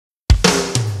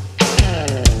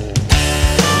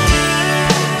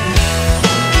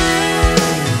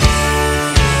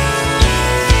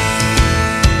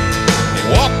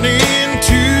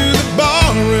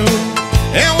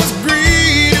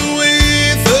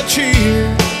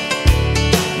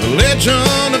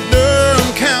legend of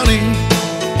Durham County,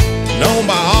 known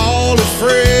by all his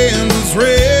friends as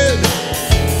Red.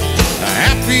 A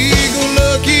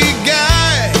happy-go-lucky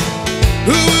guy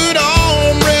who would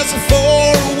arm wrestle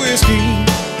for a whiskey.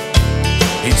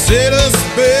 He'd set a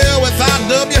spell with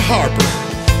I.W. Harper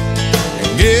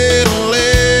and get a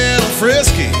little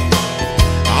frisky.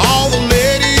 All the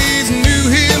ladies knew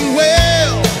him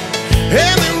well,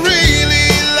 and they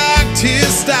really liked his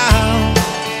style.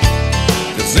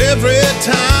 'Cause every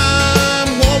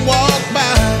time one walked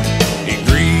by, he'd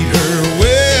greet her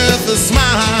with a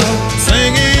smile,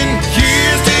 singing,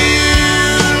 "Here's to you,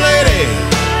 lady,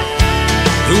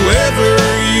 whoever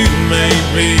you may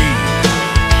be.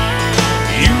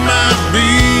 You might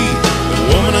be the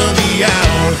woman of the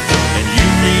hour, and you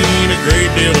mean a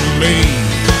great deal to me.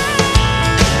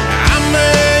 I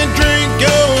may drink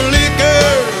your liquor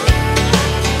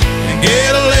and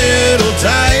get a little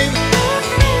tight,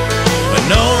 but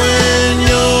knowing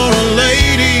you're a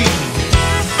lady,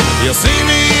 you'll see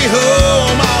me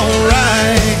home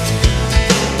alright."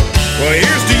 Well,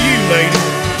 here's to you, lady,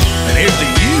 and here's to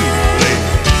you, lady.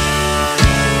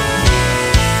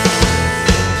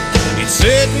 He'd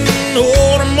sit and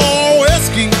order more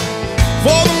whiskey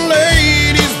for the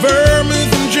ladies,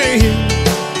 vermouth and gin.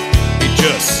 He'd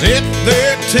just sit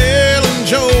there telling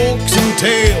jokes and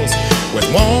tales with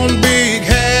one big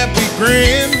happy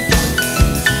grin.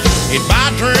 He'd buy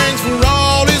drinks for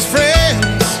all his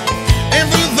friends and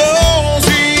for those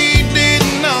he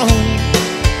didn't know.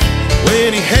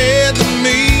 When he had the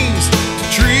means to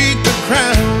treat the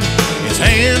crowd, his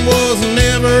hand was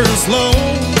never slow.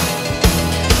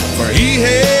 For he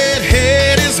had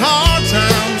had his hard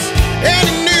times, and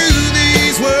he knew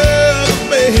these were the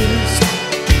best.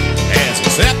 As he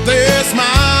sat there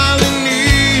smiling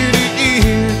ear to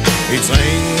ear, he'd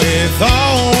sing with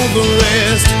all the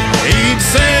rest. He'd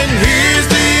sing, "Here's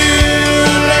to you,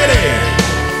 lady,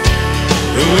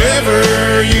 whoever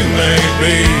you may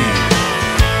be.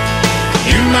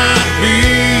 You might be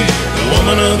the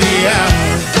woman of the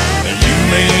hour, and you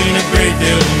mean a great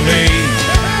deal to me.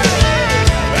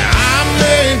 I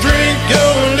may drink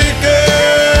your liquor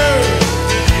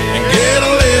and get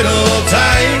a little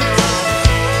tight,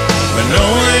 but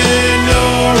knowing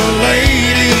you're a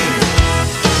lady,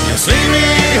 you'll see me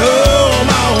home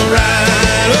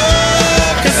alright. Oh,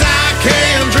 'cause I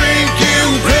can drink you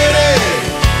pretty,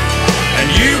 and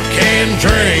you can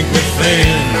drink me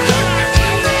thin.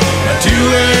 By 2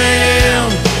 a.m.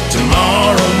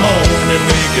 tomorrow morning,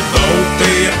 we could both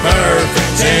be a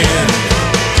perfect 10.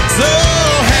 So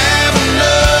have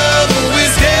another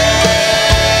whiskey,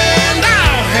 and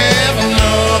I'll have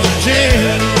another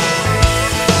gin.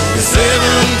 'Cause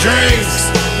 7 drinks,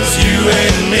 just you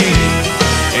and me,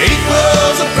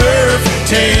 equals a perfect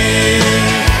 10.